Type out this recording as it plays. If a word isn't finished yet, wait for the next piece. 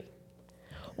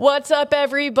What's up,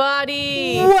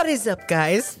 everybody? What is up,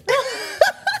 guys?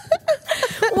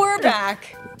 We're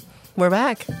back. We're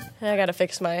back. I gotta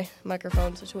fix my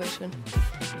microphone situation.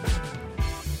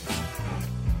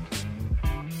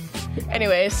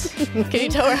 Anyways, can you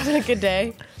tell we're having a good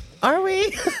day? Are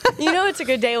we? You know it's a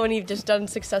good day when you've just done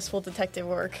successful detective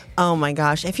work. Oh my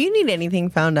gosh. If you need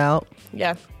anything found out,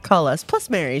 Yeah. call us.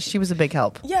 Plus Mary. She was a big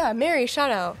help. Yeah, Mary,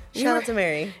 shout out. Shout out to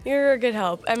Mary. You're a good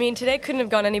help. I mean, today couldn't have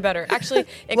gone any better. Actually,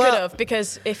 it Well- could have,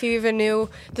 because if you even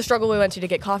knew the struggle we went to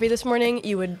get coffee this morning,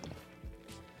 you would...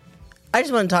 I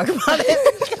just want to talk about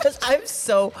it because I'm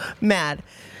so mad.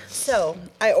 So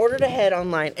I ordered ahead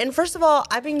online. And first of all,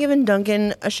 I've been giving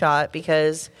Dunkin' a shot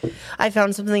because I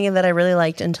found something that I really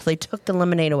liked until they took the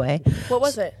lemonade away. What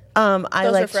was it? I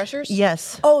Those liked, refreshers?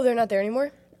 Yes. Oh, they're not there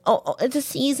anymore? Oh, it's a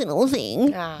seasonal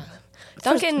thing. Ah.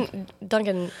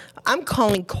 Duncan. I'm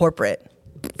calling corporate,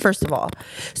 first of all.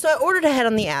 So I ordered ahead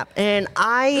on the app, and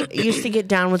I used to get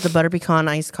down with the butter pecan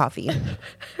iced coffee.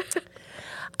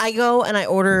 I go and I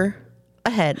order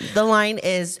ahead. The line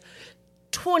is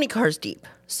 20 cars deep.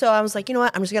 So I was like, you know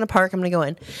what? I'm just going to park. I'm going to go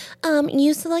in.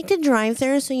 You selected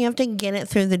drive-thru, so you have to get it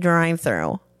through the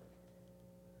drive-thru.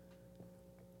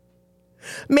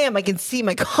 Ma'am, I can see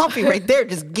my coffee right there.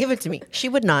 Just give it to me. She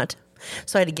would not.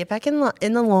 So I had to get back in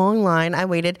the long line. I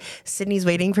waited. Sydney's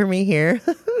waiting for me here.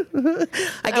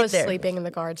 I was there. sleeping in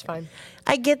the car. It's fine.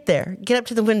 I get there. Get up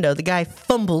to the window. The guy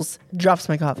fumbles, drops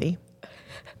my coffee.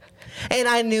 And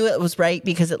I knew it was right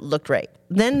because it looked right.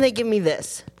 Then they give me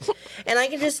this. And I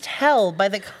can just tell by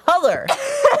the color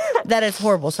that it's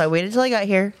horrible. So I waited till I got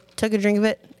here, took a drink of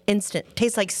it, instant.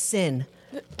 Tastes like sin.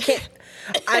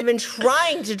 I've been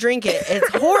trying to drink it. It's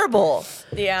horrible.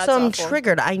 Yeah, so I'm awful.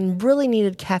 triggered. I really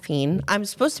needed caffeine. I'm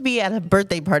supposed to be at a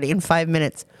birthday party in 5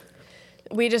 minutes.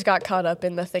 We just got caught up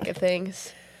in the thick of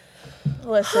things.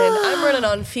 Listen, I'm running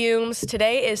on fumes.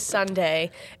 Today is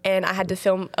Sunday, and I had to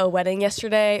film a wedding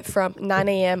yesterday from 9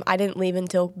 a.m. I didn't leave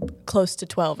until close to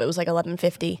 12. It was like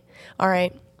 11:50. All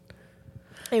right.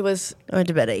 It was I went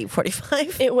to bed at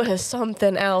 8:45.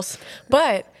 something else.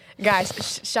 But,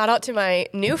 guys, shout out to my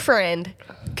new friend,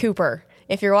 Cooper.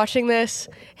 If you're watching this,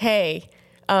 hey,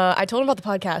 I told him about the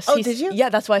podcast. Oh, did you? Yeah,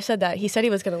 that's why I said that. He said he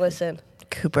was going to listen.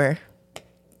 Cooper.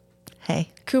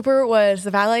 Hey. Cooper was the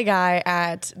valet guy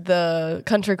at the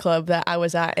country club that I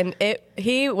was at, and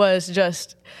he was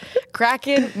just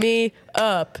cracking me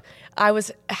up. I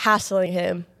was hassling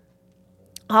him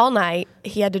all night.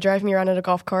 He had to drive me around in a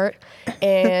golf cart,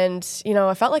 and,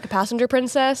 I felt like a passenger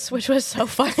princess, which was so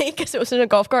funny because it was in a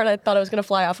golf cart. I thought I was going to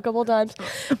fly off a couple of times,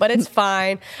 but it's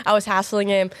fine. I was hassling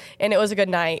him, and it was a good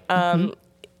night. God,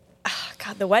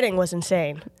 the wedding was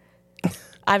insane.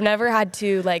 I've never had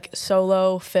to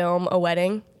solo film a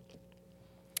wedding,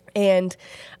 and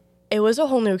it was a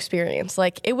whole new experience.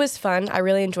 It was fun. I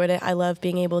really enjoyed it. I love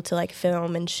being able to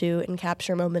film and shoot and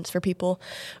capture moments for people,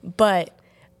 but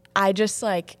I just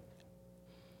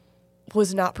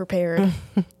was not prepared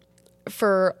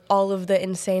for all of the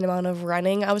insane amount of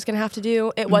running I was going to have to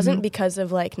do. It wasn't because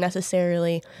of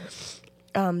necessarily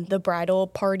the bridal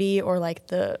party or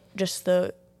the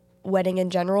wedding in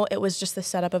general. It was just the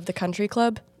setup of the country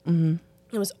club. Mm-hmm.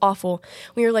 It was awful.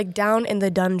 We were down in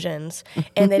the dungeons,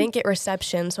 and they didn't get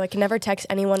reception, so I can never text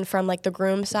anyone from the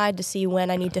groom side to see when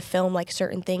I need to film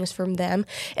certain things from them.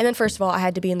 And then first of all, I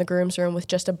had to be in the groom's room with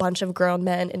just a bunch of grown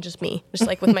men and just me, just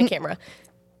with my camera.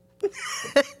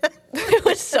 It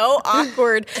was so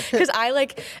awkward because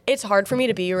it's hard for me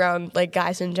to be around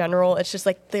guys in general. It's just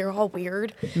they're all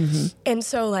weird. Mm-hmm. And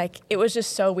so it was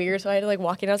just so weird. So I had to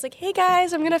walk in. I was like, hey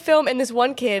guys, I'm going to film. And this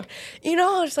one kid,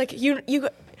 it's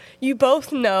you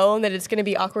both know that it's going to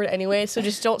be awkward anyway. So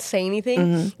just don't say anything.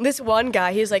 Mm-hmm. This one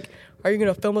guy, he's like, are you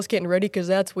going to film us getting ready? Cause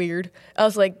that's weird. I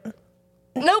was like,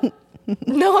 nope.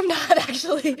 No, I'm not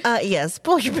actually. Yes,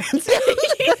 pull your pants down.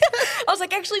 I was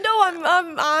like, actually, no,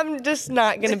 I'm just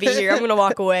not gonna be here. I'm gonna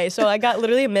walk away. So I got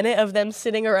literally a minute of them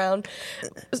sitting around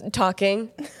talking,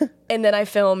 and then I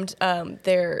filmed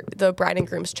the bride and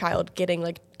groom's child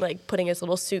getting putting his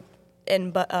little suit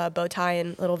and bow tie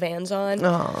and little Vans on.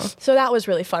 Aww. So that was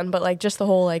really fun. But just the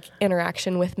whole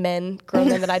interaction with grown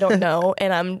men that I don't know,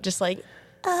 and I'm just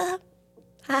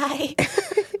hi.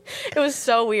 It was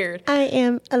so weird. I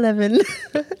am 11.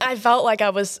 I felt like I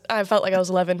was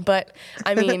 11, but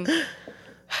I mean,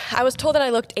 I was told that I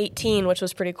looked 18, which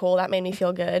was pretty cool. That made me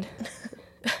feel good.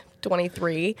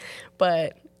 23,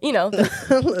 but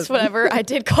it's whatever. I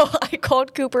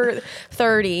called Cooper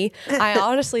 30. I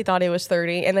honestly thought he was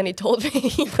 30, and then he told me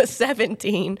he was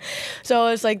 17. So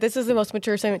I was like, this is the most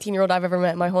mature 17-year-old I've ever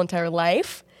met in my whole entire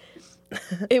life.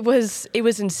 it was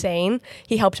insane.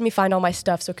 He helped me find all my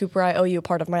stuff. So Cooper, I owe you a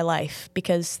part of my life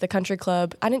because the country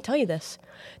club, I didn't tell you this.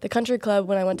 The country club,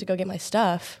 when I went to go get my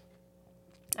stuff,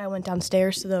 I went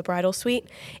downstairs to the bridal suite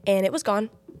and it was gone.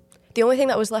 The only thing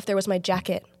that was left there was my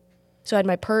jacket. So I had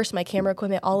my purse, my camera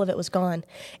equipment, all of it was gone.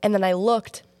 And then I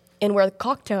looked, and where the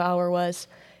cocktail hour was,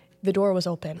 the door was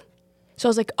open. So I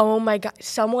was like, oh my God,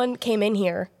 someone came in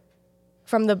here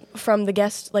from the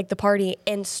guest, like the party,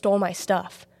 and stole my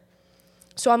stuff.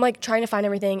 So I'm like trying to find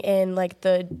everything, and like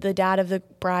the dad of the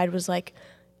bride was like,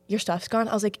 your stuff's gone?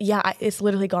 I was like, yeah, it's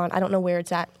literally gone. I don't know where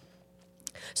it's at.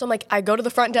 So I'm like, I go to the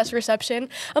front desk reception.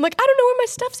 I'm like, I don't know where my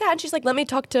stuff's at. And she's like, let me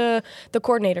talk to the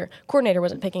coordinator. Coordinator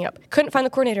wasn't picking up. Couldn't find the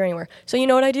coordinator anywhere. So you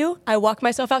know what I do? I walk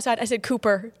myself outside. I said,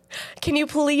 Cooper, can you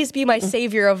please be my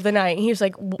savior of the night? And he was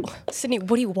like, Sydney,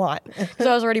 what do you want? Because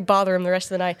I was already bothering him the rest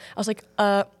of the night. I was like,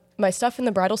 my stuff in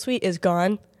the bridal suite is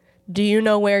gone. Do you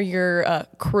know where your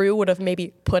crew would have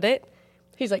maybe put it?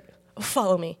 He's like,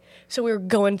 follow me. So we were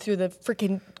going through the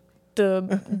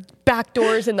back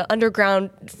doors and the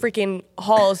underground freaking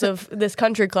halls of this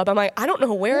country club. I'm like, I don't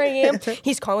know where I am.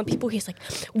 He's calling people. He's like,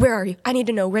 where are you? I need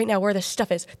to know right now where this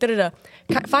stuff is. Da-da-da.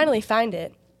 Finally find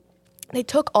it. They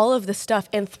took all of the stuff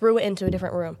and threw it into a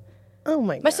different room. Oh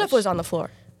my god. My stuff was on the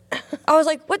floor. I was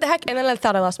like, what the heck? And then I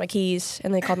thought I lost my keys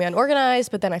and they called me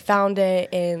unorganized, but then I found it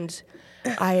and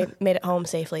I made it home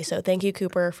safely. So thank you,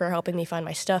 Cooper, for helping me find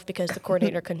my stuff because the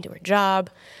coordinator couldn't do her job.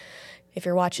 If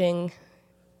you're watching,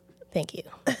 thank you.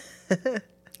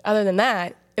 Other than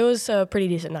that, it was a pretty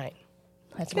decent night.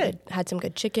 Had some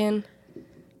good chicken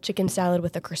salad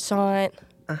with a croissant.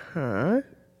 Uh-huh.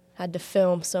 Had to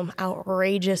film some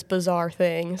outrageous, bizarre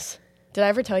things. Did I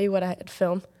ever tell you what I had to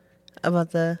film?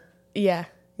 About the... Yeah.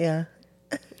 Yeah.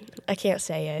 I can't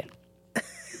say it.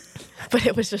 But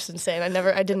it was just insane.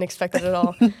 I didn't expect it at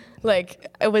all. Like,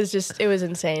 it was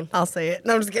insane. I'll say it.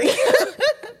 No, I'm just kidding.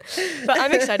 But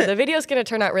I'm excited. The video's going to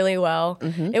turn out really well.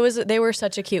 Mm-hmm. They were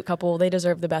such a cute couple. They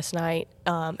deserved the best night.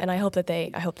 And I hope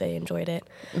they enjoyed it.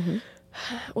 Mm-hmm.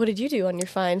 What did you do on your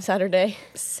fine Saturday?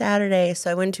 Saturday, so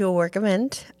I went to a work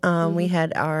event. We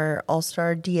had our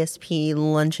All-Star DSP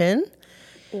luncheon.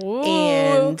 Ooh.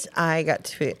 And I got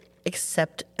to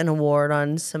accept an award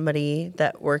on somebody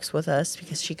that works with us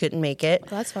because she couldn't make it. Oh,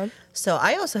 that's fun. So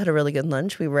I also had a really good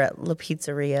lunch. We were at La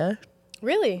Pizzeria.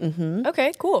 Really? Mm-hmm.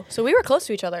 Okay, cool. So we were close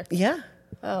to each other. Yeah.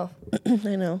 Oh.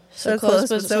 I know. So close,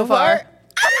 but so far.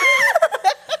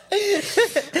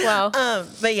 Wow.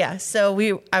 But yeah,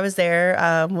 so I was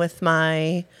there with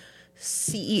my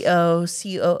CEO,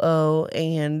 COO,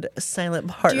 and silent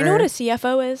partner. Do you know what a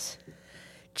CFO is?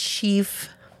 Chief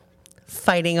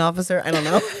Fighting Officer. I don't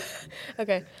know.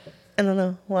 Okay. I don't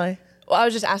know. Why? Well, I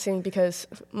was just asking because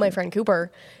my friend Cooper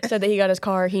said that he got his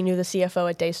car. He knew the CFO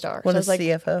at Daystar. What so is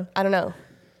CFO? I don't know.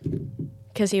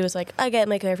 Because he was like, I get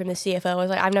my car from the CFO. I was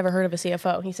like, I've never heard of a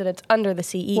CFO. He said it's under the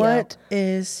CEO. What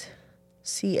is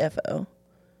CFO?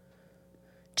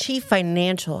 Chief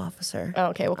Financial Officer. Oh,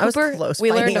 okay. Well, I was Cooper, close.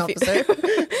 We learned officer.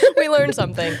 we learned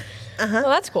something. Well,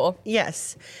 that's cool.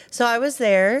 Yes. So I was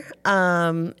there,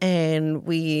 and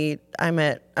I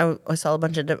saw a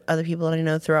bunch of other people that I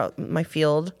know throughout my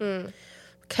field,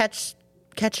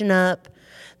 catching up.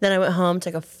 Then I went home,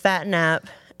 took a fat nap,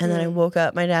 and then I woke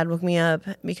up. My dad woke me up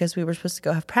because we were supposed to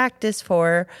go have practice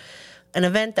for an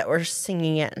event that we're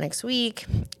singing at next week.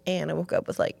 And I woke up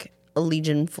with like a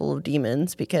legion full of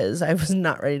demons because I was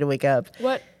not ready to wake up.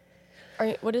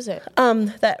 What is it?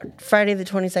 That Friday the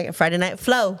 22nd, Friday Night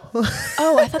Flow.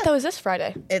 Oh, I thought that was this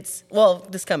Friday. It's,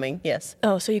 this coming, yes.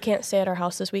 Oh, so you can't stay at our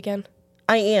house this weekend?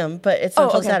 I am, but it's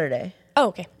until okay. Saturday. Oh,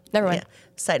 okay. Never mind. Yeah.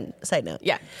 Side note.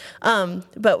 Yeah.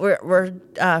 But we're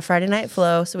Friday Night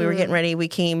Flow, so we were getting ready. We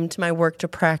came to my work to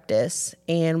practice,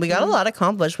 and we got a lot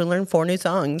accomplished. We learned 4 new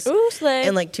songs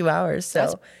in like 2 hours. So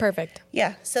that's perfect.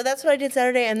 Yeah. So that's what I did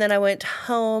Saturday, and then I went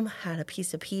home, had a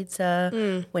piece of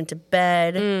pizza, went to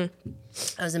bed.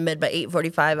 I was in bed by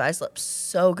 8:45. I slept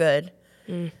so good.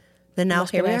 Then now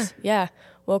here we are. Yeah.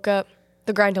 Woke up.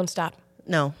 The grind don't stop.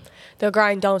 No. The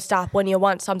grind don't stop. When you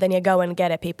want something, you go and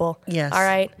get it, people. Yes. All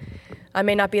right? I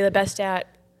may not be the best at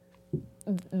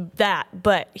that,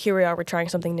 but here we are. We're trying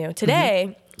something new.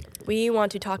 Today, we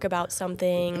want to talk about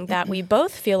something that we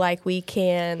both feel like we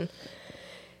can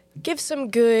give some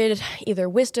good either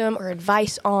wisdom or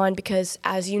advice on because,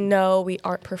 as you know, we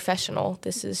aren't professional.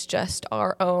 This is just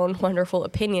our own wonderful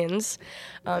opinions.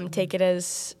 Take it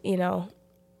as,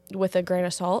 with a grain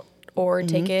of salt. Or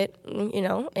take it,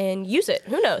 and use it.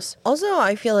 Who knows? Also,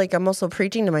 I feel like I'm also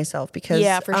preaching to myself because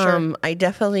yeah, for sure. I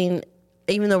definitely,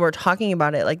 even though we're talking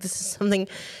about it, like this is something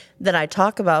that I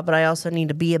talk about, but I also need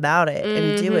to be about it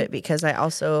and do it because I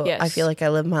also, Yes. I feel like I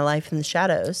live my life in the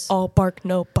shadows. All bark,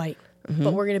 no bite.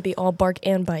 But we're going to be all bark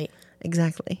and bite.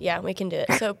 Exactly. Yeah, we can do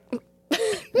it. So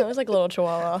that was like a little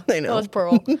chihuahua. I know. That was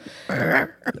Pearl.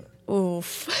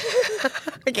 Oof.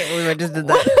 I can't believe I just did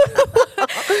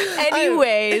that.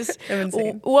 Anyways, I'm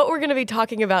insane. what we're going to be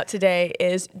talking about today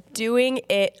is doing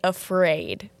it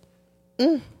afraid.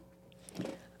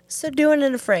 So doing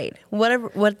it afraid, whatever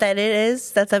what that it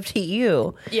is, that's up to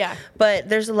you. Yeah. But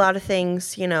there's a lot of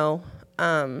things, you know,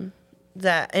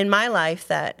 that in my life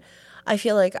that I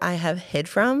feel like I have hid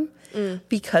from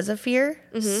because of fear.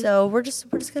 So we're just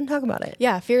gonna talk about it.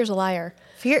 Yeah, fear is a liar.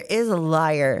 Fear is a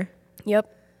liar.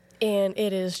 Yep. And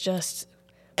it is just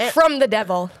from the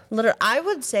devil. Literally, I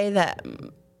would say that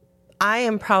I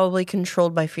am probably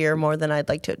controlled by fear more than I'd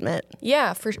like to admit.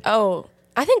 Yeah,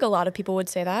 I think a lot of people would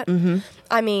say that.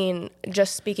 I mean,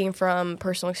 just speaking from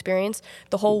personal experience,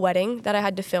 the whole wedding that I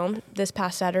had to film this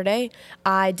past Saturday,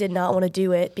 I did not want to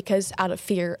do it because out of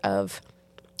fear of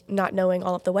not knowing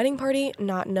all of the wedding party,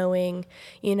 not knowing,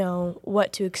 you know,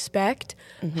 what to expect,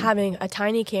 having a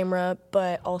tiny camera,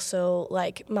 but also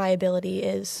like my ability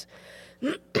is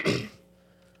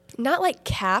not like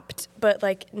capped, but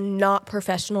like not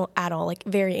professional at all, like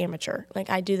very amateur. Like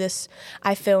I do this,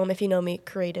 I film, if you know me,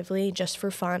 creatively, just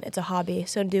for fun. It's a hobby.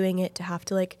 So doing it to have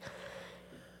to like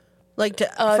for an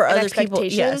other people,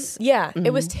 expectation. yes. Yeah,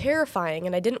 it was terrifying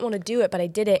and I didn't want to do it, but I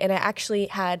did it and I actually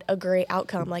had a great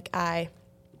outcome. Like I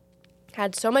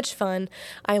had so much fun.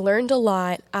 I learned a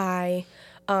lot. I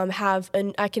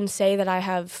I can say that I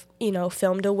have, you know,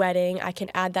 filmed a wedding. I can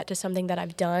add that to something that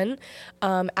I've done.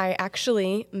 I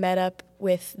actually met up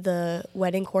with the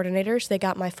wedding coordinators. They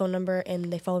got my phone number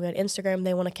and they follow me on Instagram.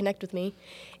 They want to connect with me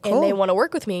and they want to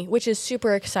work with me, which is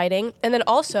super exciting. And then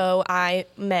also I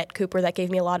met Cooper that gave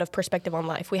me a lot of perspective on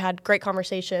life. We had great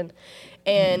conversation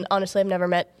and honestly, I've never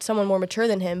met someone more mature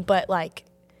than him, but like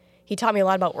he taught me a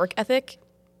lot about work ethic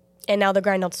and now the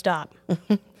grind don't stop.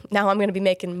 Now I'm going to be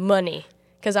making money.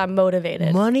 Because I'm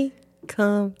motivated. Money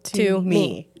come to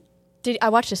me. I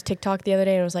watched this TikTok the other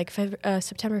day and it was like,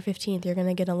 September 15th, you're going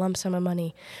to get a lump sum of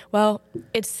money. Well,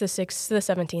 it's the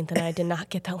 17th and I did not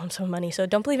get that lump sum of money. So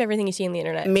don't believe everything you see on the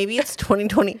internet. Maybe it's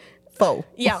 2024.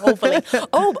 Yeah, hopefully.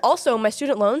 Oh, also, my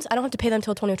student loans, I don't have to pay them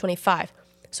until 2025.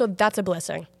 So that's a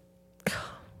blessing.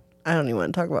 I don't even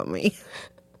want to talk about me.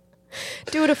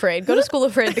 Do it afraid. Go to school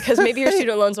afraid because maybe your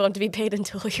student loans won't have to be paid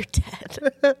until you're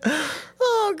dead.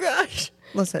 Oh, gosh.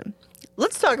 Listen,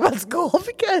 let's talk about school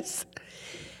because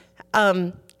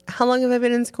how long have I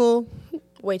been in school?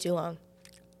 Way too long.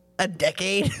 A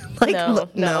decade? No, it it's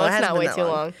hasn't not been way that too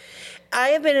long. I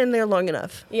have been in there long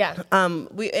enough. Yeah.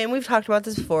 We've talked about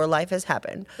this before. Life has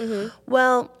happened.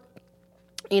 Well,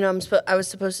 you know, I was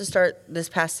supposed to start this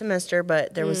past semester,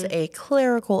 but there was a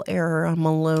clerical error on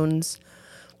Malone's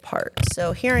part.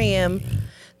 So here I am,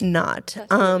 not.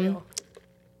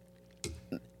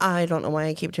 I don't know why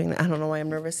I keep doing that. I don't know why I'm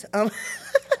nervous.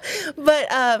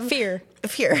 But Fear.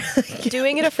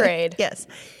 Doing it afraid. Yes.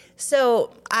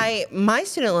 So my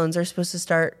student loans are supposed to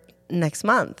start next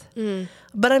month,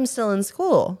 but I'm still in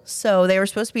school. So they were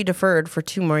supposed to be deferred for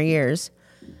 2 more years.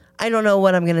 I don't know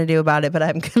what I'm going to do about it, but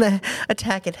I'm going to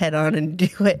attack it head on and do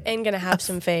it. And going to have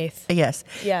some faith. Yes.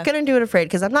 Yeah. Going to do it afraid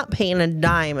because I'm not paying a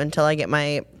dime until I get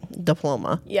my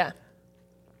diploma. Yeah.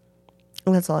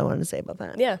 And that's all I wanted to say about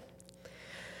that. Yeah.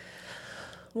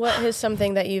 What is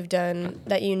something that you've done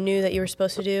that you knew that you were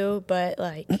supposed to do, but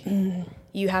like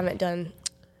you haven't done?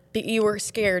 You were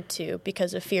scared to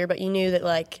because of fear, but you knew that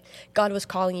like God was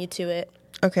calling you to it.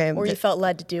 Okay. Or you felt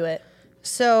led to do it.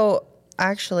 So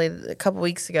actually, a couple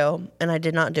weeks ago, and I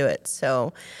did not do it.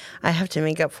 So I have to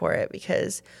make up for it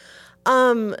because,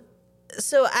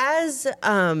 so as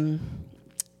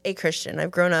a Christian,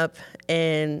 I've grown up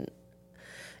in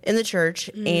the church,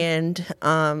 and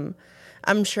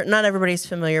I'm sure not everybody's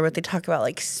familiar, but they talk about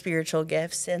like spiritual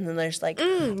gifts, and then there's like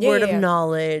word of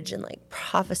knowledge and like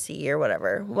prophecy or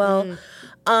whatever. Well,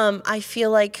 I feel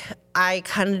like I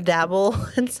kind of dabble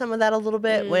in some of that a little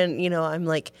bit when, you know, I'm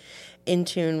like in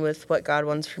tune with what God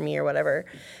wants for me or whatever.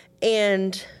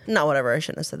 And not whatever, I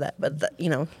shouldn't have said that, but you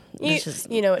know, you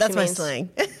know what that's she my means. slang.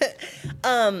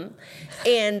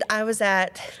 And I was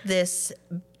at this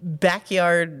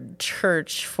backyard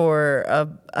church for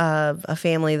a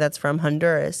family that's from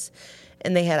Honduras,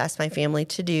 and they had asked my family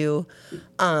to do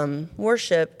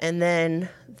worship, and then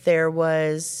there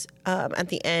was at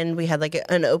the end we had like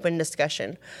an open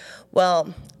discussion.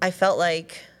 Well, I felt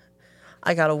like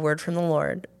I got a word from the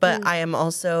Lord, but I am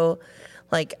also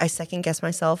like I second guess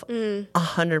myself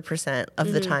 100%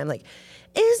 of the time. Like,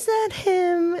 is that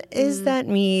him? Is that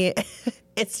me?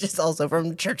 it's just also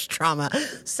from church trauma.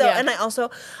 So, Yeah. and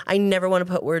I never want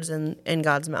to put words in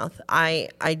God's mouth. I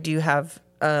do have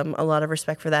a lot of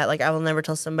respect for that. Like, I will never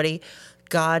tell somebody,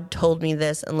 God told me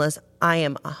this, unless I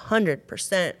am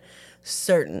 100%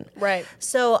 certain. Right.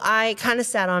 So I kind of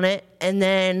sat on it, and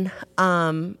then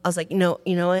I was like, you know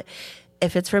what?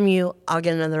 If it's from you, I'll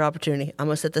get another opportunity. I'm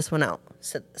gonna sit this one out.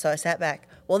 So I sat back.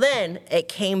 Well, then it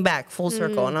came back full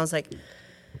circle, and I was like,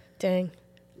 Dang.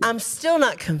 I'm still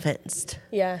not convinced.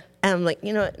 Yeah. And I'm like,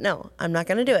 you know what? No, I'm not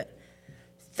gonna do it.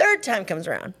 Third time comes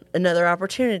around, another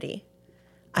opportunity.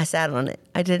 I sat on it.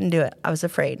 I didn't do it. I was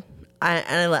afraid. And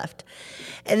I left.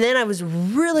 And then I was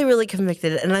really, really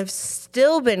convicted, and I've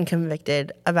still been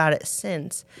convicted about it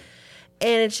since.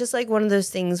 And it's just like one of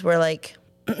those things where, like,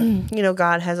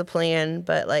 God has a plan,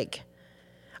 but like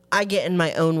I get in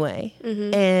my own way.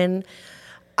 And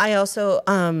I also,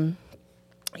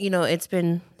 it's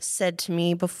been said to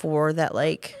me before that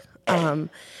like, I'm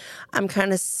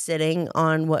kind of sitting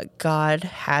on what God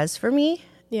has for me.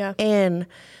 Yeah. And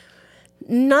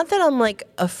not that I'm like,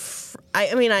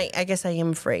 I guess I am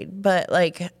afraid, but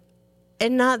like,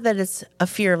 and not that it's a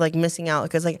fear of like missing out,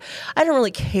 because like, I don't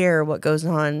really care what goes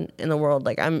on in the world.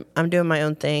 Like I'm doing my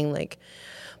own thing. Like,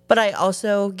 but I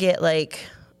also get like,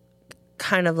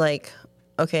 kind of like,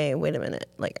 okay, wait a minute.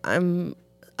 Like I'm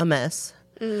a mess.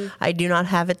 I do not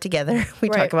have it together. We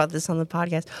Right. talk about this on the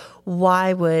podcast.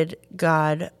 Why would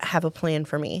God have a plan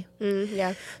for me?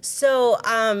 Yeah. So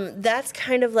that's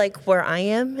kind of like where I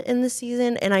am in the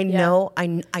season. And I know,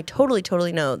 I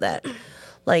totally know that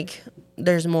like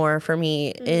there's more for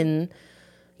me in,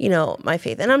 my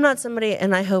faith. And I'm not somebody,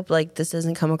 and I hope like this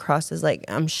doesn't come across as like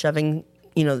I'm shoving,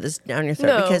 this down your throat.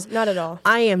 No, because not at all.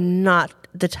 I am not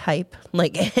the type,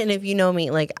 like, and if you know me,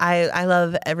 like I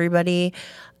love everybody,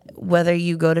 whether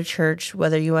you go to church,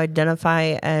 whether you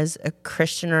identify as a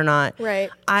Christian or not.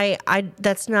 Right. I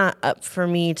that's not up for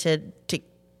me to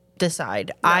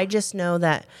decide. No. I just know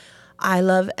that I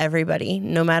love everybody,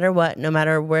 no matter what, no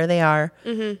matter where they are,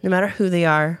 no matter who they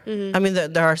are. I mean,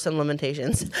 there are some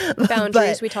limitations.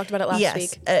 Boundaries. We talked about it last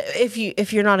week.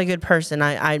 If you're not a good person,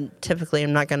 I typically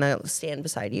am not going to stand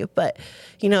beside you. But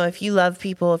if you love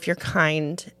people, if you're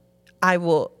kind, I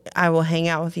will hang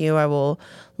out with you. I will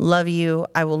love you.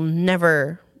 I will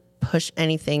never push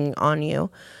anything on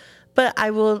you. But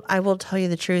I will tell you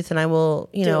the truth, and I will,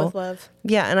 Do it with love.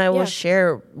 Yeah, and I will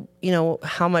share,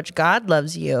 how much God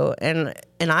loves you, and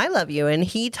I love you, and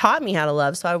He taught me how to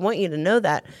love. So I want you to know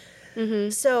that.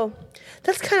 So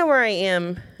that's kind of where I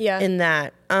am in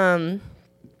that. I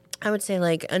would say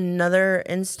like another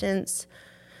instance,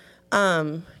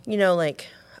 like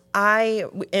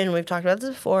and we've talked about this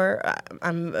before,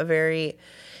 I'm a very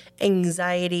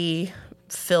anxiety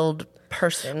filled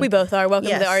person. We both are.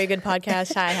 Welcome to the Are You Good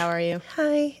podcast. Hi, how are you?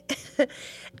 Hi.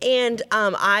 And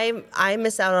I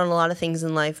miss out on a lot of things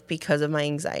in life because of my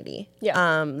anxiety.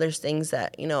 Yeah. There's things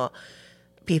that,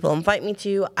 people invite me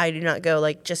to. I do not go.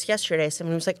 Like just yesterday,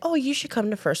 someone was like, oh, you should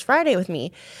come to First Friday with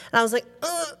me. And I was like,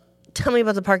 tell me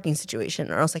about the parking situation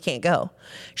or else I can't go.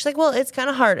 She's like, well, it's kind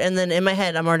of hard. And then in my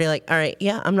head, I'm already like, all right,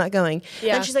 yeah, I'm not going.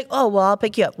 Yeah. And she's like, oh, well, I'll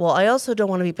pick you up. Well, I also don't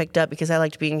want to be picked up because I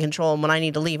like to be in control. And when I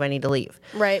need to leave, I need to leave.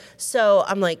 Right. So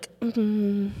I'm like,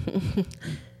 I'm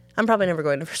probably never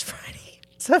going to First Friday.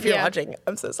 So if you're watching,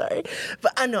 I'm so sorry.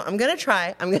 But I know I'm going to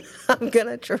try. I'm going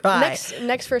to try.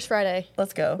 Next First Friday.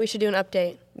 Let's go. We should do an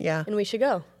update. Yeah. And we should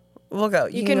go. We'll go.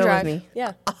 You can go drive. with me.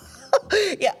 Yeah.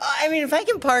 Yeah, I mean, if I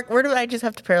can park, where do I just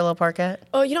have to parallel park at?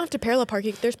 Oh, you don't have to parallel park.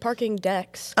 There's parking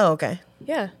decks. Oh, okay.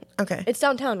 Yeah. Okay. It's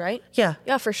downtown, right? Yeah.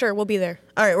 Yeah, for sure. We'll be there.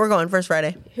 All right, we're going First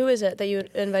Friday. Who is it that you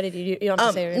invited? You don't have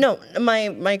to say. No,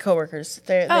 my coworkers.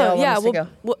 They all want us to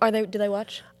go. Are they? Do they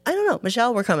watch? I don't know,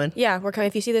 Michelle. We're coming. Yeah, we're coming.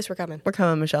 If you see this, we're coming. We're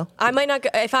coming, Michelle. I might not go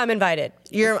if I'm invited.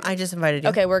 I just invited you.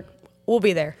 Okay, we'll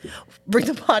be there. Bring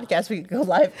the podcast. We can go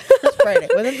live this Friday.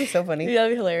 Wouldn't that be so funny? Yeah,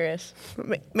 that'd be hilarious.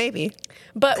 Maybe.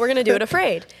 But we're gonna do it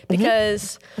afraid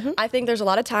because I think there's a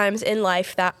lot of times in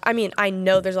life that I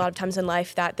know there's a lot of times in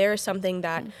life that there is something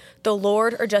that the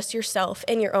Lord or just yourself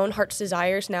and your own heart's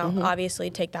desires. Now, obviously,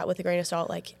 take that with a grain of salt.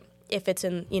 Like if it's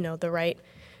in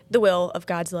the will of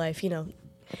God's life,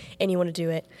 and you want to do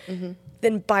it,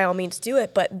 then by all means do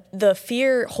it. But the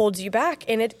fear holds you back,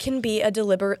 and it can be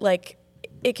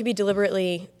it can be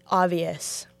deliberately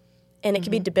obvious, and it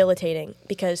can be debilitating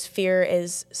because fear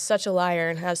is such a liar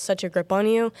and has such a grip on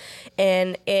you,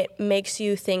 and it makes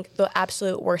you think the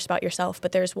absolute worst about yourself.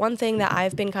 But there's one thing that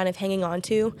I've been kind of hanging on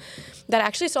to that I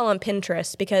actually saw on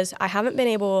Pinterest because I haven't been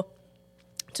able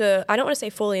I don't want to say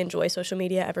fully enjoy social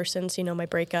media ever since, my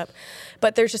breakup,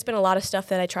 but there's just been a lot of stuff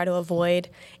that I try to avoid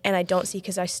and I don't see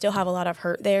because I still have a lot of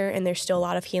hurt there and there's still a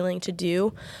lot of healing to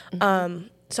do.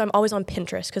 So I'm always on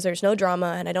Pinterest because there's no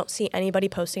drama and I don't see anybody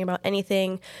posting about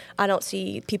anything. I don't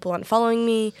see people unfollowing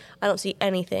me. I don't see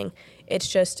anything. It's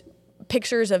just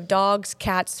pictures of dogs,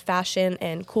 cats, fashion,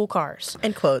 and cool cars.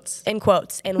 And quotes. And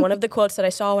quotes. And one of the quotes that I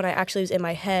saw when I actually was in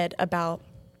my head about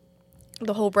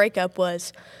the whole breakup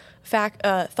was,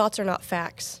 thoughts are not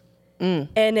facts. And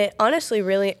it honestly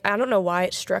really, I don't know why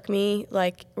it struck me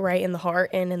like right in the heart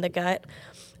and in the gut,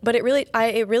 but it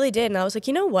really did. And I was like,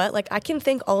 you know what? Like I can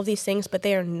think all of these things, but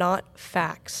they are not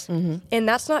facts. And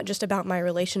that's not just about my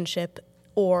relationship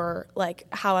or like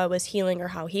how I was healing or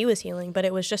how he was healing, but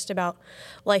it was just about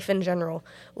life in general.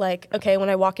 Like, okay, when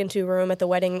I walk into a room at the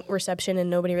wedding reception and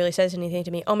nobody really says anything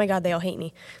to me, oh my God, they all hate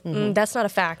me. That's not a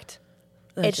fact.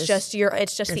 It's just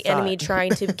the enemy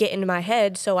trying to get into my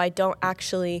head so I don't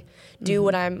actually do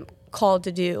what I'm called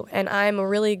to do. And I'm a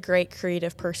really great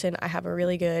creative person. I have a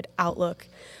really good outlook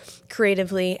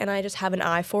creatively and I just have an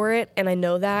eye for it and I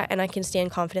know that and I can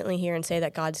stand confidently here and say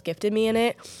that God's gifted me in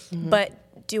it. But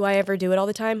do I ever do it all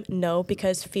the time? No,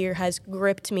 because fear has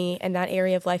gripped me in that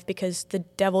area of life because the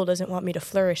devil doesn't want me to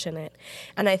flourish in it.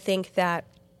 And I think that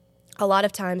a lot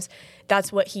of times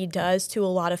that's what he does to a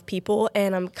lot of people.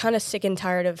 And I'm kind of sick and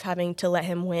tired of having to let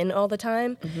him win all the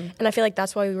time. And I feel like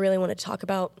that's why we really want to talk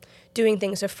about doing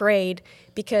things afraid,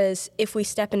 because if we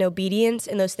step in obedience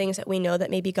in those things that we know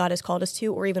that maybe God has called us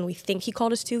to, or even we think he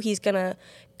called us to, he's going to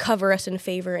cover us in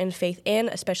favor and faith and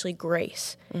especially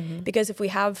grace. Because if we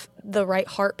have the right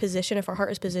heart position, if our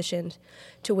heart is positioned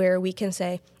to where we can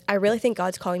say, I really think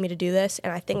God's calling me to do this,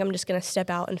 and I think I'm just going to step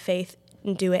out in faith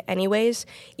and do it anyways,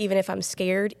 even if I'm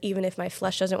scared, even if my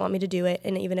flesh doesn't want me to do it,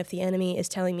 and even if the enemy is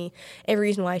telling me every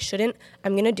reason why I shouldn't,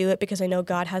 I'm going to do it because I know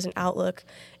God has an outlook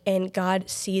and God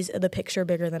sees the picture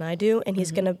bigger than I do, and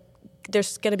there's going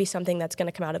to be something that's going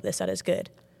to come out of this that is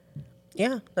good.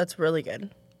 Yeah, that's really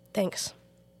good. Thanks.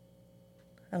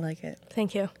 I like it.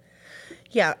 Thank you.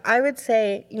 Yeah, I would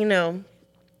say,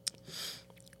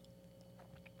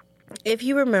 if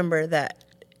you remember that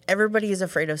everybody is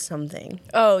afraid of something.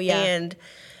 Oh, yeah. And,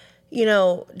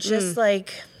 just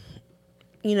like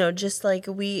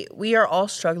we are all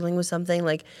struggling with something.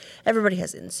 Like everybody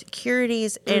has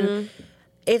insecurities and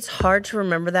it's hard to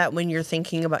remember that when you're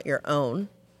thinking about your own.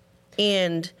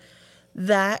 And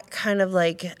that kind of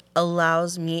like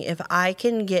allows me, if I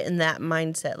can get in that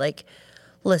mindset, like,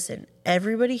 listen,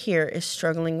 everybody here is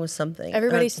struggling with something.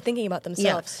 Everybody's thinking about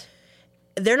themselves.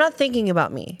 Yeah. They're not thinking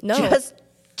about me. No.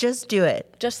 Just do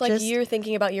it. Just like you're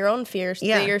thinking about your own fears,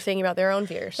 they're thinking about their own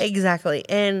fears. Exactly.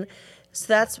 And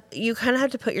so you kind of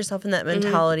have to put yourself in that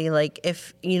mentality. Like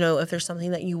if there's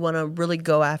something that you want to really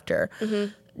go after,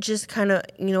 just kind of,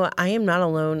 I am not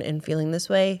alone in feeling this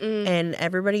way. And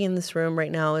everybody in this room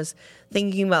right now is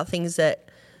thinking about things that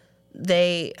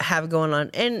they have going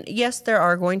on. And yes, there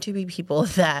are going to be people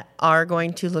that are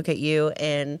going to look at you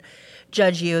and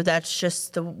judge you. That's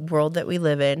just the world that we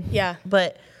live in. Yeah.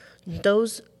 But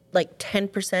those like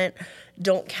 10%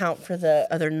 don't count for the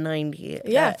other 90.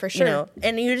 Yeah, for sure.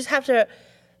 And you just have to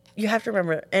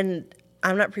remember, and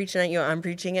I'm not preaching at you, I'm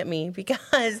preaching at me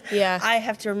because I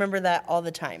have to remember that all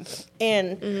the time.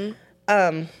 And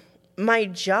my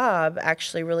job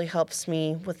actually really helps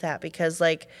me with that because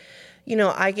I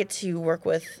get to work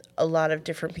with a lot of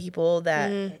different people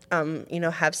that,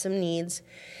 have some needs.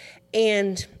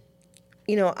 And,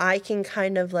 I can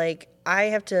kind of I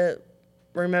have to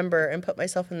remember and put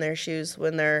myself in their shoes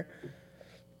when they're,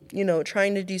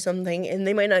 trying to do something and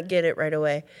they might not get it right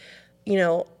away.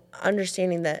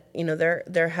 Understanding that,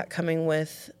 they're coming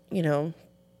with,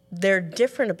 their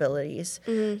different abilities.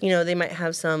 They might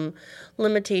have some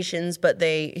limitations, but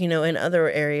they, in other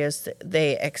areas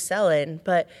they excel in.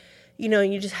 But,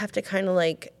 you just have to kind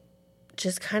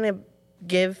of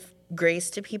give grace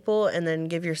to people and then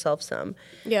give yourself some.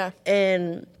 Yeah.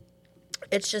 And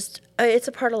it's just, it's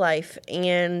a part of life.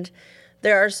 And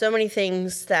there are so many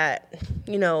things that,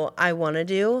 I want to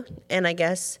do. And I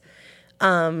guess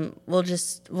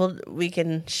we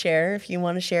can share if you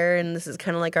want to share. And this is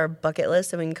kind of like our bucket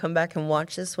list. And we can come back and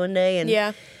watch this one day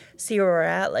and see where we're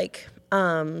at.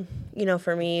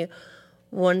 For me,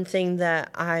 one thing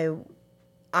that I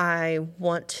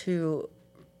want to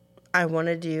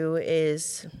do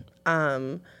is,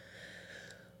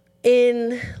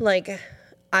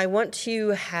 I want to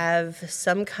have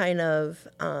some kind of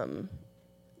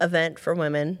event for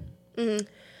women.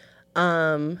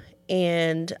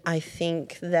 And I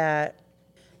think that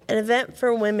an event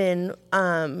for women,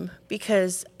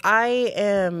 because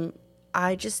I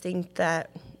just think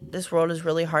that this world is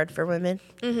really hard for women.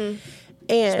 And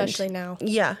Especially now.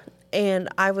 Yeah. And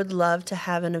I would love to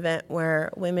have an event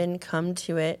where women come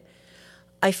to it.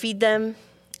 I feed them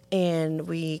and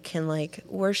we can like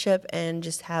worship and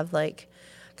just have like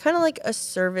kind of like a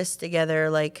service together,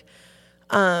 like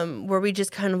where we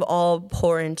just kind of all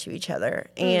pour into each other.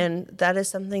 And that is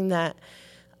something that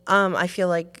I feel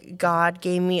like God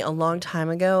gave me a long time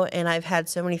ago, and I've had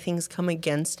so many things come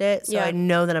against it. So I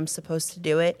know that I'm supposed to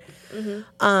do it.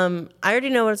 I already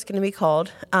know what it's going to be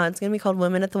called. It's going to be called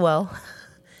Women at the Well.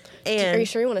 And Are you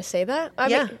sure you want to say that?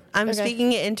 I'm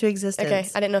speaking it into existence. Okay,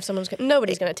 I didn't know if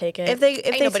nobody's gonna take it. If they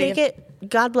take it,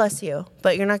 God bless you.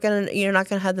 But you're not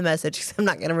gonna have the message because I'm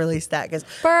not gonna release that because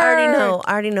I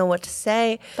already know what to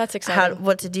say. That's exciting.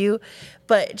 What to do.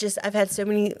 But just I've had so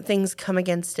many things come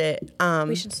against it.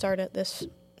 We should start it this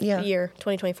year,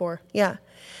 2024. Yeah.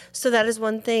 So that is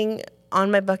one thing on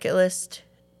my bucket list.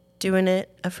 Doing it,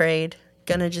 afraid,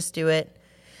 gonna just do it.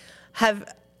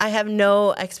 I have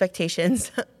no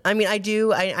expectations. I mean, I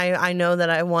do. I know that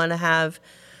I want to have.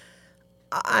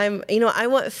 I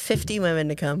want 50 women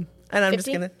to come, and I'm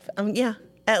 50? just gonna.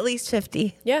 At least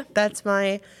 50. Yeah, that's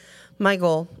my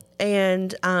goal,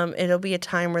 and it'll be a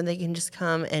time where they can just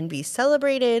come and be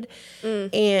celebrated,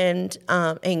 and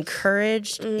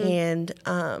encouraged, and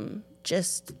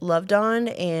just loved on,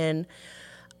 and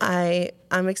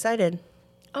I'm excited.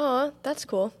 Oh, that's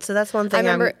cool. So that's one thing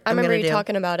I remember you do.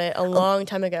 talking about it a long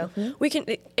time ago.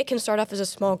 It can start off as a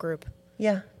small group.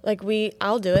 Yeah. Like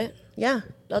I'll do it. Yeah.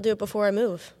 I'll do it before I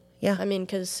move. Yeah. I mean,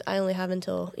 because I only have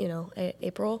until,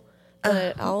 April.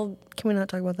 But Can we not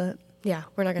talk about that? Yeah,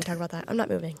 we're not going to talk about that. I'm not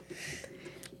moving.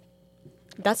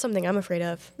 That's something I'm afraid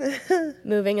of.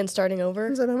 Moving and starting over.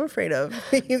 That's what I'm afraid of.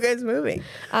 You guys moving.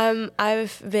 I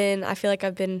feel like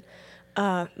I've been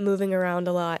moving around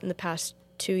a lot in the past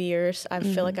 2 years. I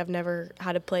feel like I've never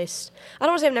had a place. I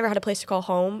don't want to say I've never had a place to call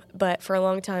home, but for a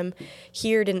long time,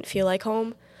 here didn't feel like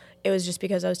home. It was just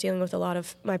because I was dealing with a lot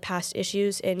of my past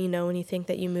issues, and when you think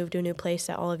that you move to a new place,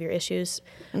 that all of your issues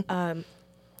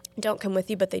don't come with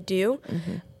you, but they do.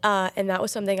 And that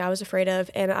was something I was afraid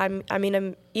of, and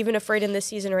I'm even afraid in this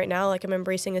season right now. Like I'm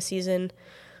embracing a season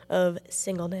of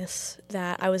singleness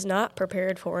that I was not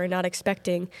prepared for, not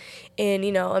expecting. And,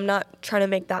 I'm not trying to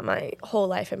make that my whole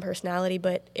life and personality,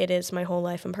 but it is my whole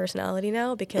life and personality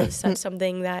now because that's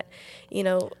something that,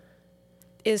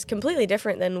 is completely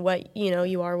different than what,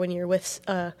 you are when you're with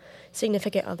a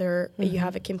significant other. You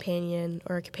have a companion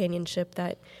or a companionship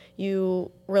that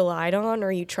you relied on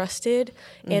or you trusted.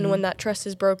 And when that trust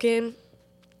is broken,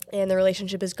 and the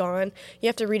relationship is gone, you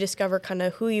have to rediscover kind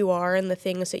of who you are and the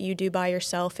things that you do by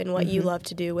yourself and what you love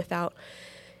to do without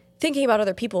thinking about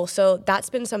other people. So that's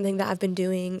been something that I've been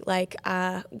doing, like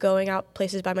going out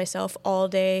places by myself all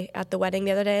day. At the wedding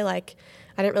the other day, like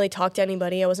I didn't really talk to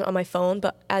anybody. I wasn't on my phone,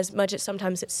 but as much as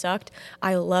sometimes it sucked,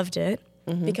 I loved it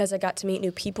because I got to meet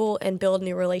new people and build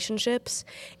new relationships,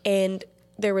 and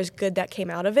there was good that came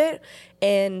out of it.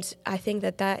 And I think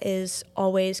that is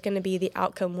always going to be the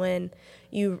outcome when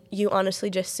you honestly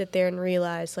just sit there and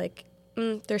realize, like,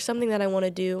 there's something that I want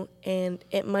to do, and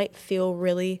it might feel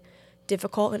really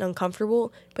difficult and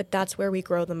uncomfortable, but that's where we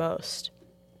grow the most.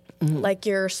 Like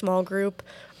your small group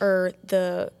or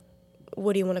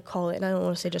what do you want to call it? And I don't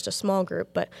want to say just a small group,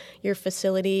 but your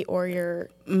facility or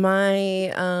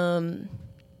I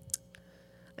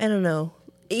don't know.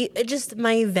 Just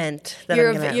my event that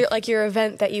I'm gonna have. Your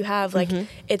event that you have, like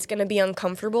it's going to be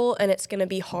uncomfortable and it's going to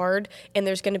be hard, and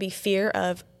there's going to be fear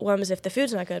of what happens if the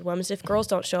food's not good, what happens if girls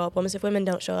don't show up, what happens if women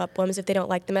don't show up, what happens if they don't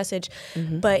like the message.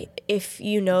 But if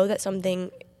you know that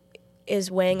something is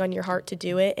weighing on your heart to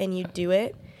do it and you do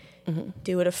it,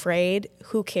 do it afraid,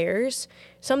 who cares?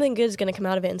 Something good is going to come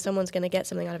out of it, and someone's going to get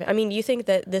something out of it. I mean, you think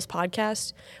that this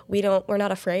podcast, we're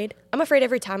not afraid? I'm afraid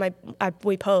every time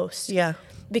we post. Yeah.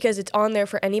 Because it's on there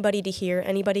for anybody to hear.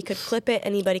 Anybody could clip it.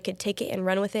 Anybody could take it and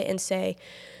run with it and say,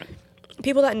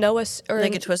 people that know us or they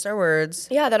could twist our words.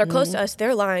 Yeah, that are close to us,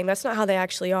 they're lying. That's not how they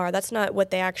actually are. That's not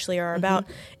what they actually are about.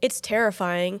 It's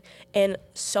terrifying. And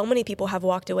so many people have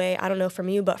walked away, I don't know from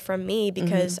you, but from me,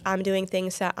 because I'm doing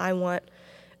things that I want,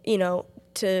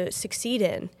 to succeed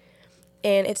in.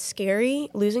 And it's scary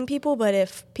losing people, but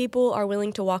if people are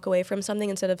willing to walk away from something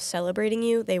instead of celebrating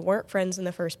you, they weren't friends in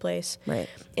the first place. Right.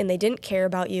 And they didn't care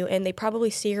about you, and they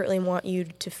probably secretly want you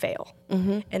to fail.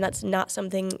 And that's not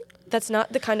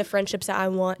the kind of friendships that I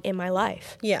want in my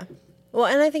life. Yeah. Well,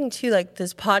 and I think too, like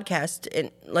this podcast, and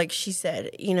like she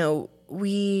said,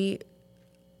 we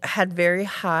had very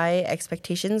high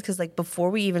expectations because like before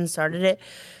we even started it,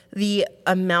 the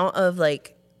amount of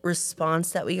like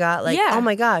response that we got. Like, Yeah. oh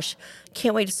my gosh,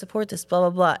 can't wait to support this, blah, blah,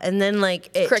 blah. And then like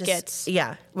it Crickets.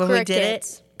 when we did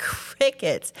Crickets. it,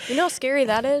 crickets. You know how scary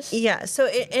that is? Yeah. So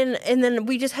and then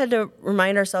we just had to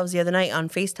remind ourselves the other night on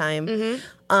FaceTime.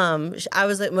 I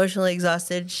was like emotionally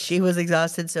exhausted. She was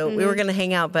exhausted. So we were gonna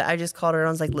hang out, but I just called her and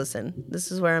I was like, "Listen,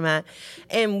 this is where I'm at,"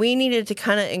 and we needed to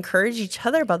kind of encourage each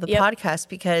other about the podcast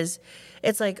because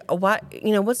it's like, what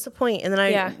what's the point? And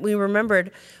then we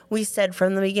remembered we said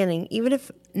from the beginning, even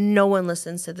if no one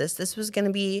listens to this, this was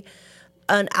gonna be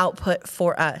an output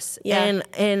for us. Yeah.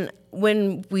 And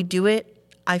when we do it,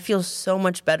 I feel so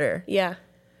much better. Yeah.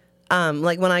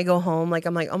 Like when I go home, like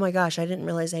I'm like, oh my gosh, I didn't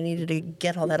realize I needed to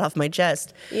get all that off my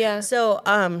chest. Yeah. So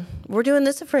we're doing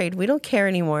this afraid. We don't care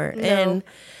anymore. No.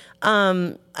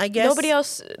 And I guess Nobody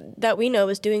else that we know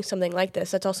is doing something like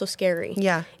this. That's also scary.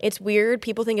 Yeah. It's weird.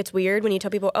 People think it's weird when you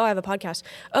tell people, oh, I have a podcast.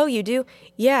 Oh, you do?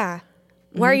 Yeah.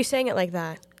 Why are you saying it like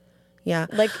that? Yeah.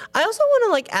 Like- I also want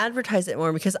to like advertise it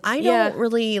more because I don't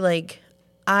really like.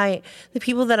 The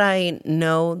people that I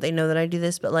know, they know that I do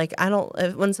this, but like I don't.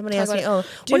 When somebody asks me, "Oh,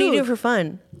 what do you do for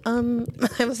fun?" I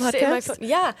have a Sit in my podcast. phone.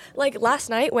 Yeah, like last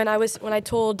night when I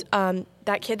told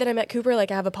that kid that I met, Cooper,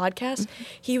 like I have a podcast,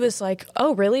 he was like,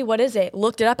 "Oh, really? What is it?"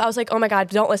 Looked it up. I was like, "Oh my God,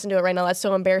 don't listen to it right now. That's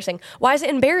so embarrassing." Why is it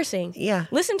embarrassing? Yeah.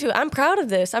 Listen to it. I'm proud of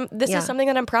this. This is something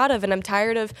that I'm proud of, and I'm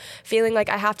tired of feeling like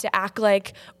I have to act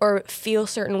like or feel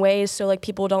certain ways so like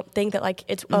people don't think that like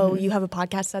it's oh, you have a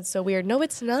podcast. That's so weird. No,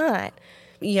 it's not.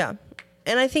 Yeah.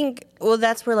 And I think, well,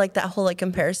 that's where like that whole like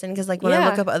comparison, because like when I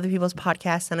look up other people's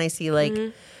podcasts and I see like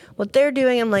what they're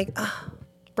doing, I'm like, oh,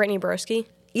 Brittany Broski.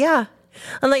 yeah.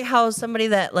 And like how somebody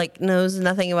that like knows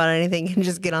nothing about anything can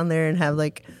just get on there and have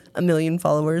like 1 million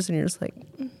followers, and you're just like,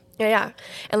 Yeah.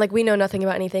 And like we know nothing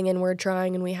about anything and we're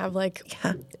trying and we have like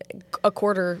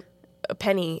a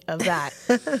penny of that.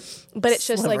 But it's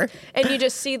just Sliver. like, and you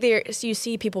just see you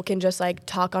see people can just like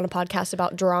talk on a podcast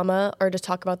about drama or just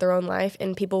talk about their own life,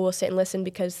 and people will sit and listen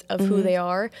because of who they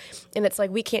are. And it's like,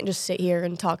 we can't just sit here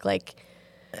and talk like,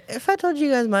 if I told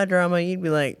you guys my drama, you'd be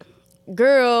like,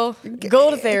 girl,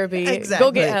 go to therapy, Exactly.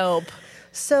 go get help.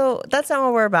 so that's not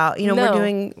what we're about. You know,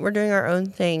 No. we're doing our own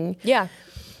thing. Yeah.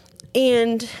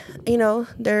 And,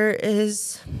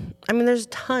 there's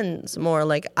tons more.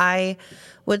 Like, I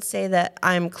would say that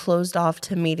I'm closed off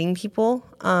to meeting people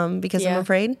because I'm Yeah.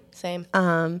 afraid. Same.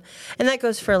 And that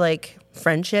goes for, like,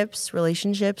 friendships,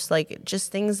 relationships, like,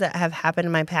 just things that have happened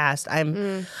in my past.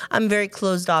 I'm very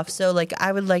closed off. So, like,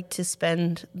 I would like to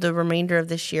spend the remainder of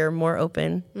this year more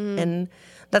open. And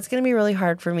that's going to be really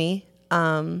hard for me.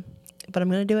 But I'm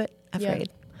going to do it afraid.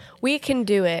 We can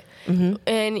do it.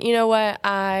 And you know what?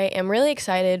 I am really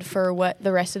excited for what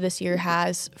the rest of this year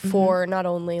has for not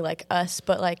only like us,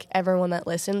 but like everyone that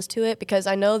listens to it, because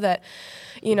I know that,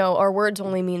 our words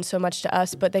only mean so much to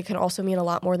us, but they can also mean a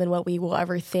lot more than what we will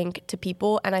ever think to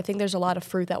people. And I think there's a lot of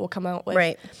fruit that will come out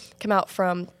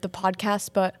from the podcast.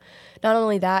 But not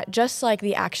only that, just like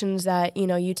the actions that,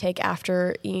 you take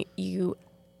after you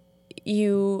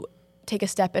take a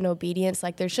step in obedience,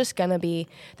 like there's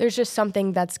just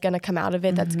something that's gonna come out of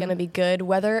it that's gonna be good,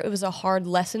 whether it was a hard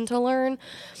lesson to learn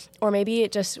or maybe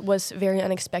it just was very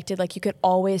unexpected. Like you could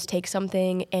always take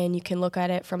something and you can look at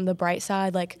it from the bright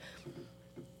side. Like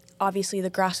obviously the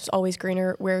grass is always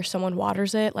greener where someone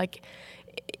waters it. Like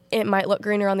it might look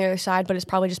greener on the other side, but it's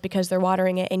probably just because they're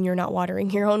watering it and you're not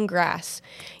watering your own grass.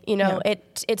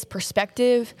 It's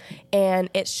perspective, and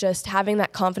it's just having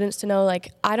that confidence to know,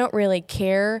 like, I don't really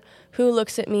care who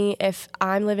looks at me if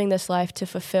I'm living this life to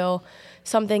fulfill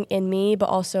something in me, but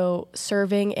also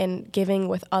serving and giving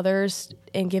with others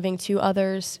and giving to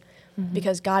others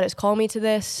because God has called me to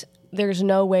this. There's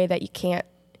no way that you can't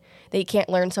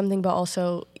learn something, but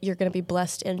also you're going to be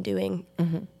blessed in doing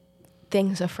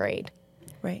things afraid.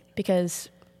 Right. Because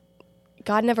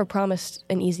God never promised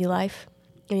an easy life,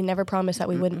 and He never promised that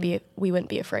we wouldn't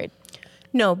be afraid.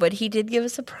 No, but He did give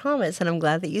us a promise, and I'm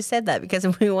glad that you said that, because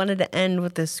we wanted to end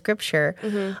with this scripture.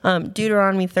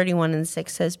 Deuteronomy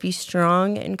 31:6 says, "Be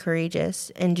strong and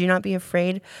courageous, and do not be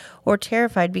afraid or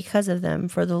terrified because of them,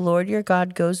 for the Lord your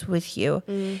God goes with you.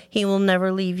 He will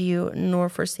never leave you nor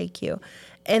forsake you."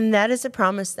 And that is a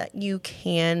promise that you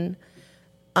can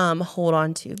hold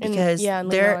on to, because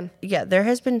there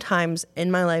has been times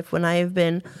in my life when I have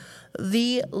been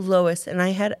the lowest and I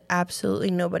had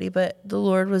absolutely nobody, but the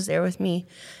Lord was there with me.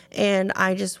 And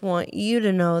I just want you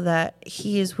to know that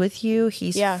He is with you.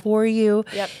 He's for you.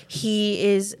 Yep. He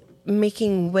is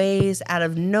making ways out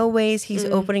of no ways. He's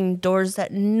opening doors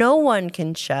that no one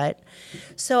can shut.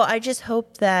 So I just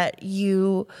hope that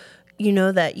you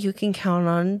know that you can count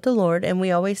on the Lord. And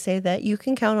we always say that you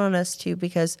can count on us too,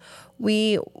 because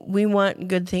we want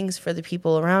good things for the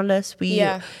people around us. We,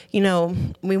 Yeah. you know,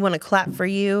 we want to clap for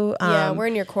you. Yeah, we're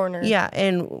in your corner. Yeah,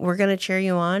 and we're going to cheer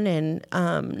you on. And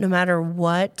no matter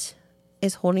what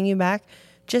is holding you back,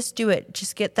 just do it.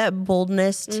 Just get that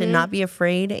boldness to not be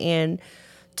afraid and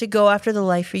to go after the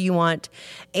life you want.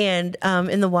 And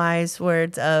in the wise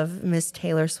words of Miss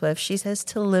Taylor Swift, she says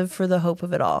to live for the hope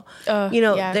of it all. Yeah.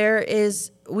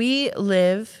 We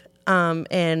live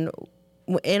and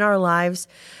in our lives,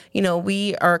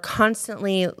 we are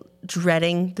constantly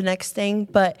dreading the next thing,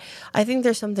 but I think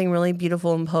there's something really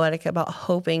beautiful and poetic about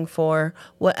hoping for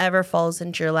whatever falls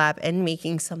into your lap and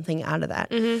making something out of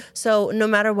that. So no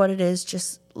matter what it is,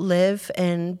 just live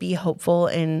and be hopeful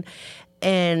and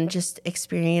just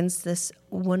experience this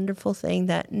wonderful thing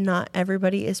that not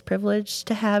everybody is privileged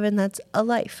to have, and that's a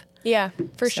life. Yeah,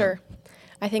 for sure.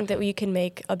 I think that we can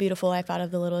make a beautiful life out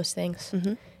of the littlest things.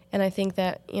 And I think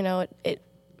that, it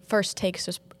first takes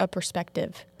a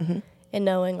perspective and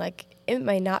knowing like it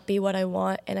might not be what I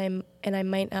want and I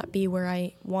might not be where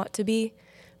I want to be,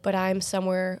 but I'm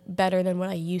somewhere better than what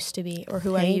I used to be or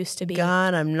who I used to be.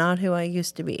 God, I'm not who I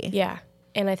used to be. Yeah.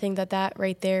 And I think that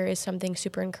right there is something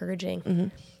super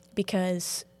encouraging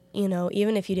because,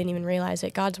 even if you didn't even realize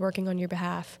it, God's working on your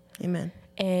behalf. Amen.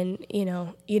 And,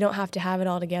 you don't have to have it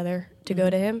all together to go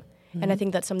to him. And I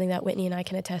think that's something that Whitney and I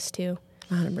can attest to.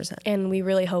 100%. And we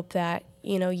really hope that,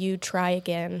 you try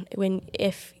again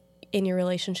if in your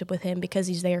relationship with him because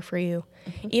he's there for you.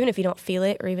 Even if you don't feel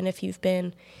it or even if you've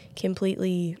been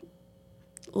completely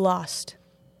lost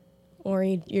or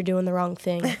you're doing the wrong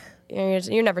thing.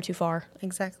 You're never too far.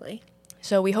 Exactly.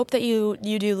 So we hope that you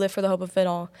do live for the hope of it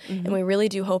all. And we really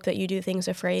do hope that you do things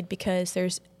afraid because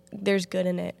there's good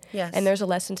in it. Yes. And there's a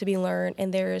lesson to be learned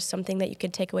and there is something that you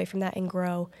can take away from that and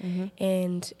grow.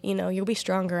 And, you'll be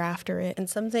stronger after it. And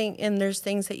there's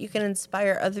things that you can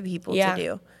inspire other people to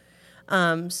do.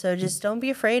 So just don't be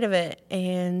afraid of it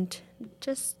and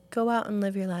just go out and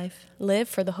live your life. Live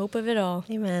for the hope of it all.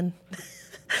 Amen.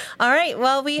 All right.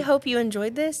 Well, we hope you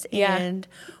enjoyed this. Yeah. And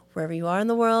wherever you are in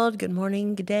the world, good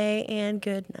morning, good day, and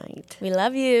good night. We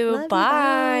love you. Love you,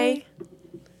 Bye.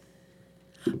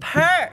 bye. Purr.